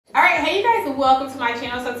Hey you guys, welcome to my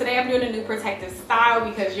channel. So today I'm doing a new protective style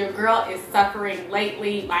because your girl is suffering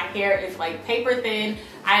lately. My hair is like paper thin.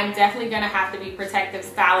 I am definitely gonna have to be protective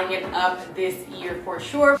styling it up this year for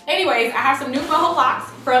sure. Anyways, I have some new Boho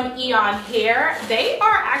locks from Eayonhair. They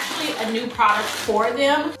are actually a new product for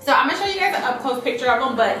them. So I'm gonna show you guys an up close picture of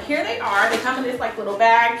them, but here they are. They come in this like little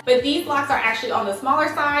bag, but these locks are actually on the smaller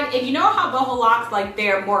side. And you know how Boho locks, like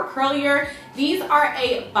they're more curlier? These are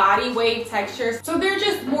a body wave texture, so they're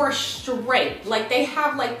just more straight. Like they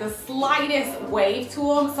have like the slightest wave to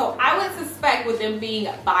them. So I would suspect with them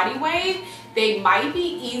being body wave, they might be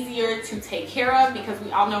easier to take care of because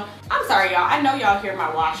we all know, I'm sorry y'all, I know y'all hear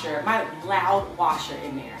my washer, my loud washer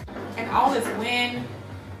in there. And all this wind,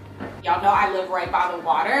 y'all know I live right by the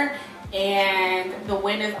water and the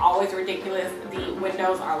wind is always ridiculous. The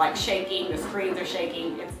windows are like shaking, the screens are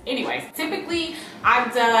shaking. Anyways, typically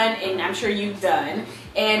I've done, and I'm sure you've done,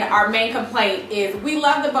 and our main complaint is we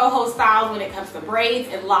love the Boho styles when it comes to braids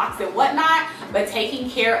and locks and whatnot, but taking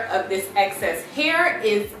care of this excess hair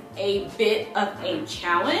is a bit of a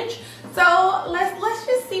challenge. So let's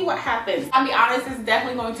just see what happens. I'll be honest, it's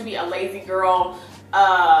definitely going to be a lazy girl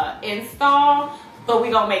install, but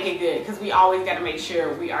we gonna make it good because we always gotta make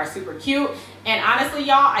sure we are super cute. And honestly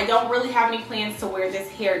y'all, I don't really have any plans to wear this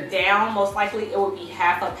hair down. Most likely it will be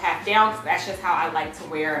half up, half down, because that's just how I like to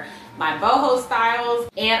wear my Boho styles.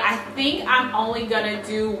 And I think I'm only gonna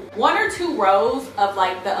do 1 or 2 rows of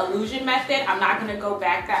like the illusion method. I'm not gonna go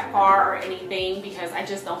back that far or anything because I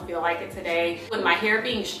just don't feel like it today. With my hair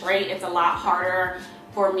being straight, it's a lot harder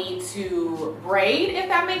for me to braid, if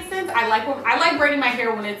that makes sense. I like braiding my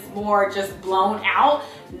hair when it's more just blown out,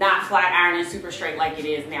 not flat iron and super straight like it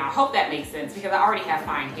is now. I hope that makes sense because I already have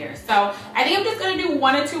fine hair. So I think I'm just gonna do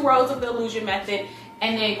 1 or 2 rows of the illusion method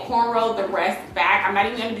and then cornrow the rest back. I'm not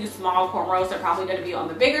even gonna do small cornrows. They're probably gonna be on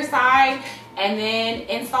the bigger side, and then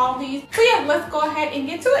install these. So yeah, let's go ahead and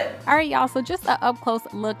get to it. All right, y'all, so just an up close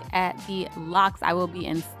look at the locks I will be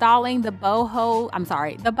installing. The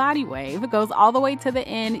the body wave. It goes all the way to the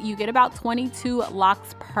end. You get about 22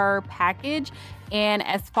 locks per package. And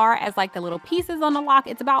as far as like the little pieces on the lock,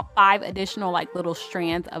 it's about 5 additional like little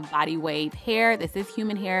strands of body wave hair. This is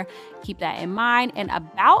human hair, keep that in mind. And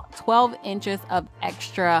about 12 inches of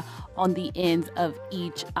extra on the ends of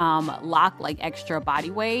each lock, like extra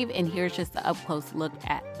body wave. And here's just an up close look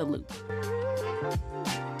at the loop.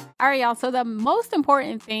 All right, y'all, so the most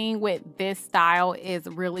important thing with this style is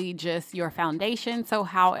really just your foundation. So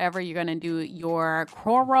however you're gonna do your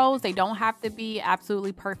cornrows, they don't have to be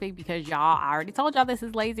absolutely perfect because y'all, I already told y'all this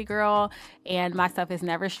is lazy girl and my stuff is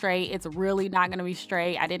never straight. It's really not gonna be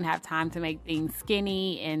straight. I didn't have time to make things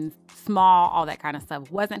skinny and small, all that kind of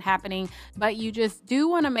stuff wasn't happening, but you just do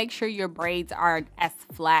wanna make sure your braids are as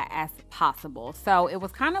flat as possible. So it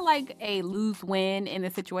was kind of like a lose win in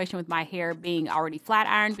the situation with my hair being already flat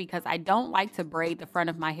ironed because I don't like to braid the front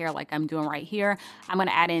of my hair like I'm doing right here. I'm going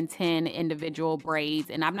to add in 10 individual braids,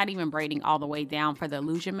 and I'm not even braiding all the way down for the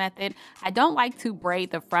illusion method. I don't like to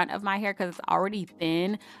braid the front of my hair because it's already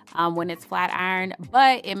thin when it's flat ironed,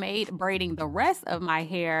 but it made braiding the rest of my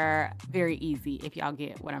hair very easy, if y'all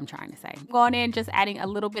get what I'm trying to say. I'm going in, just adding a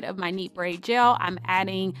little bit of my neat braid gel. I'm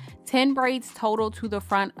adding 10 braids total to the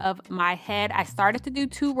front of my head. I started to do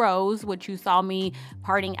 2 rows, which you saw me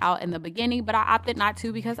parting out in the beginning, but I opted not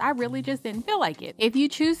to because I really just didn't feel like it. If you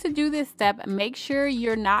choose to do this step, make sure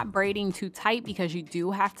you're not braiding too tight because you do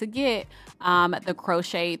have to get the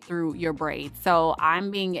crochet through your braids. So I'm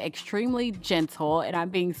being extremely gentle and I'm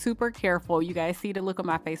being super careful. You guys see the look on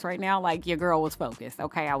my face right now, like your girl was focused.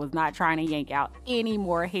 Okay, I was not trying to yank out any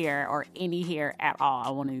more hair or any hair at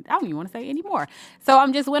all. I don't even want to say any more. So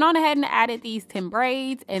I'm just went on ahead and added these 10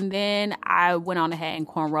 braids, and then I went on ahead and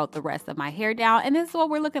cornrowed the rest of my hair down. And this is what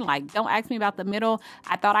we're looking like. Don't ask me about the middle.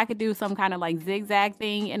 I thought I could do some kind of like zigzag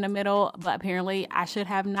thing in the middle, but apparently I should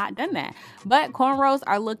have not done that. But cornrows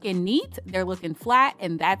are looking neat. They're looking flat,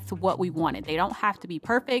 and that's what we wanted. They don't have to be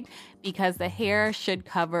perfect because the hair should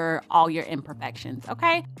cover all your imperfections,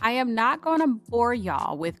 okay? I am not gonna bore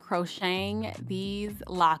y'all with crocheting these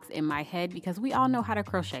locks in my head because we all know how to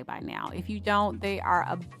crochet by now. If you don't, there are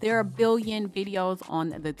a billion videos on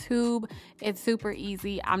the tube. It's super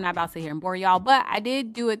easy. I'm not about to sit here and bore y'all, but I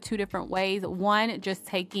did do it 2 different ways. One, just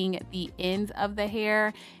taking the ends of the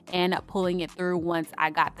hair and pulling it through once I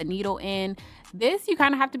got the needle in. This you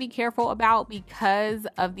kind of have to be careful about because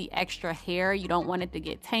of the extra hair. You don't want it to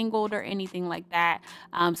get tangled or anything like that.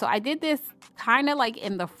 So I did this kind of like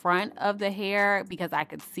in the front of the hair because I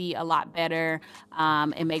could see a lot better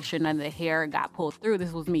and make sure none of the hair got pulled through.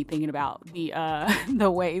 This was me thinking about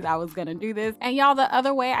the ways I was gonna do this. And y'all, the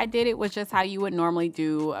other way I did it was just how you would normally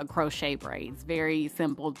do a crochet braids. Very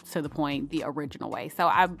simple, to the point, the original way. So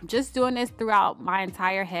I'm just doing this throughout my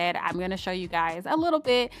entire head. I'm gonna show you guys a little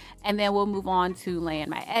bit and then we'll move on to laying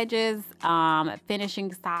my edges,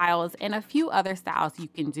 finishing styles, and a few other styles you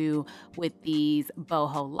can do with these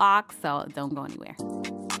boho locks. So don't go anywhere.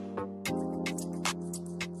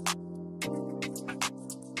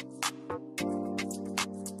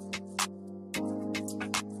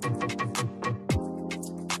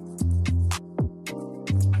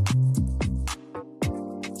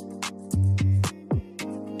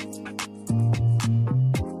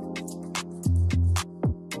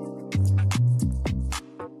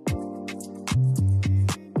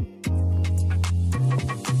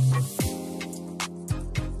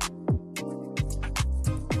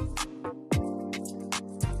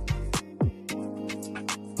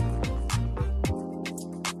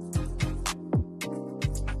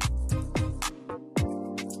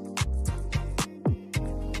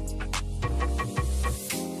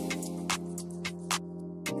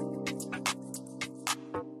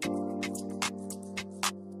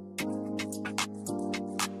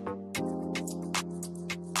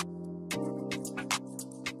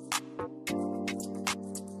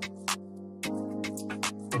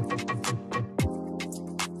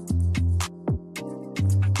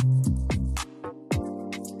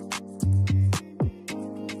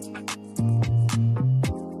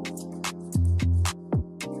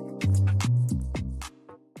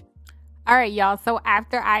 All right, y'all, so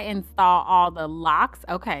after I install all the locks,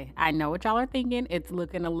 okay, I know what y'all are thinking. It's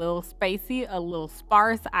looking a little spacey, a little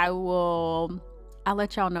sparse. I'll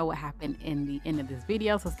let y'all know what happened in the end of this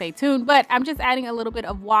video, so stay tuned. But I'm just adding a little bit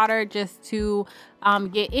of water just to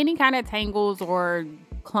get any kind of tangles or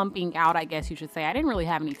clumping out, I guess you should say. I didn't really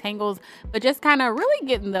have any tangles, but just kind of really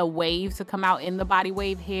getting the waves to come out in the body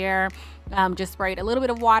wave hair. Just sprayed a little bit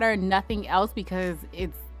of water, nothing else, because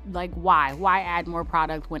it's like, why add more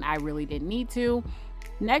product when I really didn't need to?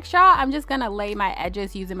 Next, y'all, I'm just gonna lay my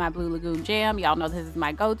edges using my Blue Lagoon Jam. Y'all know this is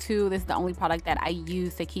my go-to. This is the only product that I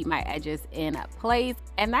use to keep my edges in place.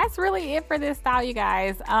 And that's really it for this style, you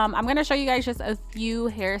guys. I'm gonna show you guys just a few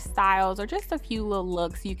hairstyles or just a few little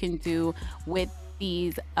looks you can do with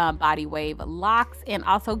these body wave locks, and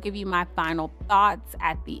also give you my final thoughts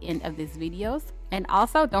at the end of this video. And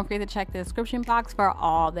also don't forget to check the description box for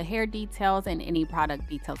all the hair details and any product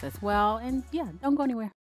details as well. And yeah, don't go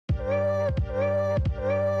anywhere.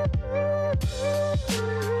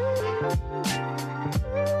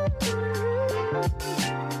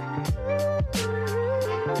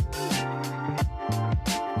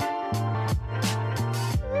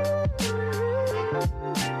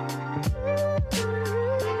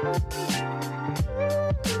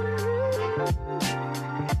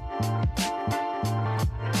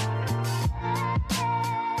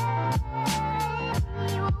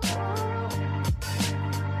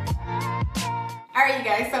 Alright, you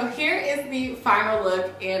guys, so here is the final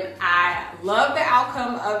look, and I love the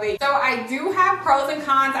outcome of it. So I do have pros and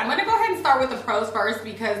cons. I'm gonna go ahead and start with the pros first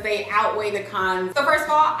because they outweigh the cons. So first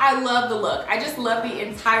of all, I love the look. I just love the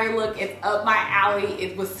entire look. It's up my alley.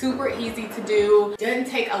 It was super easy to do. Didn't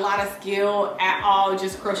take a lot of skill at all.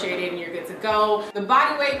 Just crochet it and you're good to go. The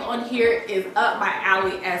body wave on here is up my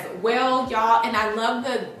alley as well, y'all, and I love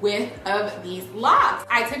the width of these locks.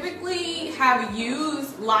 I typically have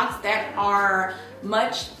used locks that are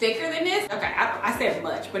much thicker than this. Okay, I said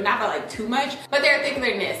much, but not by like too much, but they're thicker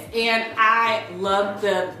than this. And I love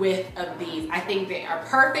the width of these. I think they are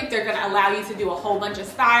perfect. They're gonna allow you to do a whole bunch of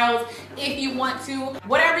styles if you want to.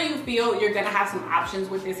 Whatever you feel, you're gonna have some options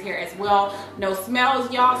with this hair as well. No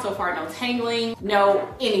smells, y'all. So far, no tangling, no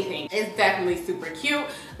anything. It's definitely super cute.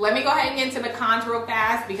 Let me go ahead and get into the cons real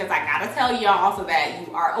fast because I gotta tell y'all so that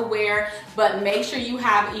you are aware, but make sure you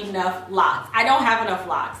have enough locks. I don't have enough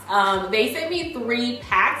locks. They sent me 3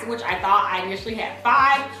 packs, which I thought I initially had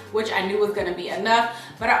 5, which I knew was gonna be enough,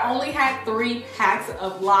 but I only had 3 packs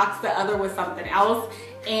of locks. The other was something else.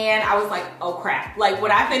 And I was like, oh crap. Like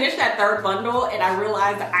when I finished that 3rd bundle and I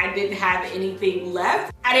realized that I didn't have anything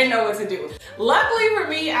left, I didn't know what to do. Luckily for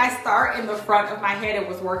me, I start in the front of my head and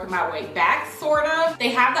was working my way back, sort of. They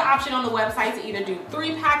have the option on the website to either do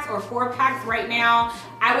 3 packs or 4 packs right now.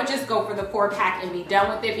 I would just go for the 4 pack and be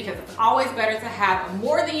done with it because it's always better to have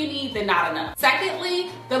more than you need than not enough.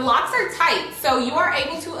 Secondly, the locks are tight, so you are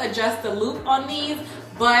able to adjust the loop on these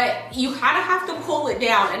but you kind of have to pull it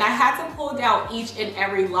down, and I had to pull down each and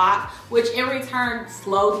every lock, which in return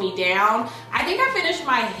slowed me down. I think I finished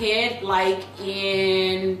my head like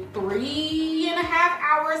in 3.5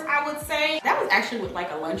 hours, I would say. That was actually with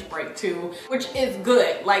like a lunch break too, which is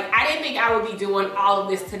good. Like, I didn't think I would be doing all of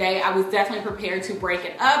this today. I was definitely prepared to break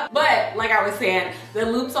it up, but like I was saying, the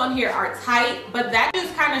loops on here are tight, but that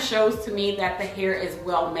just kind of shows to me that the hair is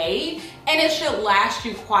well made and it should last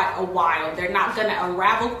you quite a while. They're not gonna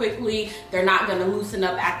unravel quickly. They're not gonna loosen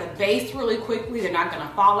up at the base really quickly. They're not gonna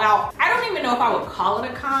fall out. I don't even know if I would call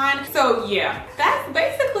it a con. So yeah, that's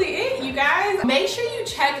basically it, you guys. Make sure you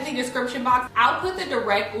check the description box. I'll put the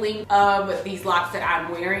direct link of these locks that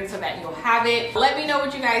I'm wearing so that you'll have it. Let me know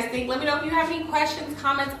what you guys think. Let me know if you have any questions,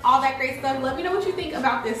 comments, all that great stuff. Let me know what you think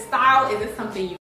about this style. Is it something you